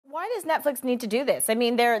Why does Netflix need to do this? I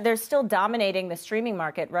mean, they're still dominating the streaming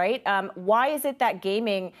market, right? Why is it that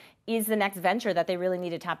gaming is the next venture that they really need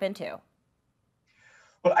to tap into?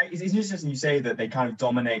 Well, it's interesting you say that they kind of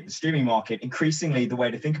dominate the streaming market. Increasingly, the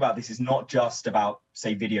way to think about this is not just about,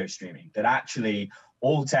 say, video streaming, that actually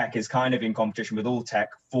all tech is kind of in competition with all tech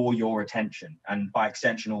for your attention and by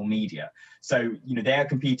extension, all media. So, they're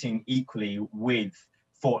competing equally with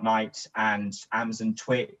Fortnite and Amazon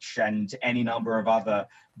Twitch and any number of other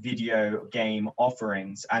video game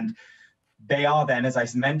offerings. And they are then, as I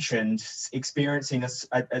mentioned, experiencing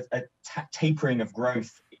a tapering of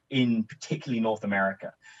growth in particularly North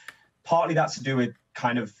America. Partly that's to do with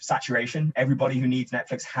kind of saturation. Everybody who needs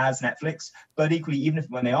Netflix has Netflix, but equally, even if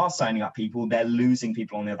when they are signing up people, they're losing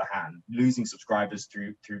people on the other hand, losing subscribers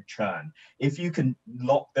through churn. If you can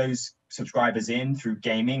lock those subscribers in through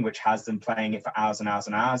gaming, which has them playing it for hours and hours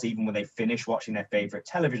and hours, even when they finish watching their favorite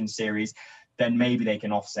television series, then maybe they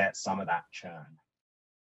can offset some of that churn.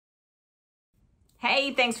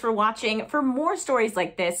 Hey, thanks for watching. For more stories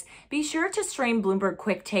like this, be sure to stream Bloomberg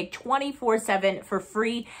Quicktake 24/7 for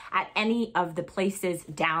free at any of the places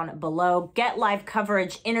down below. Get live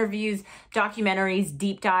coverage, interviews, documentaries,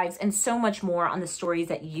 deep dives, and so much more on the stories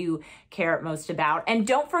that you care most about. And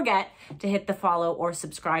don't forget to hit the follow or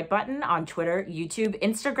subscribe button on Twitter, YouTube,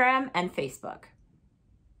 Instagram, and Facebook.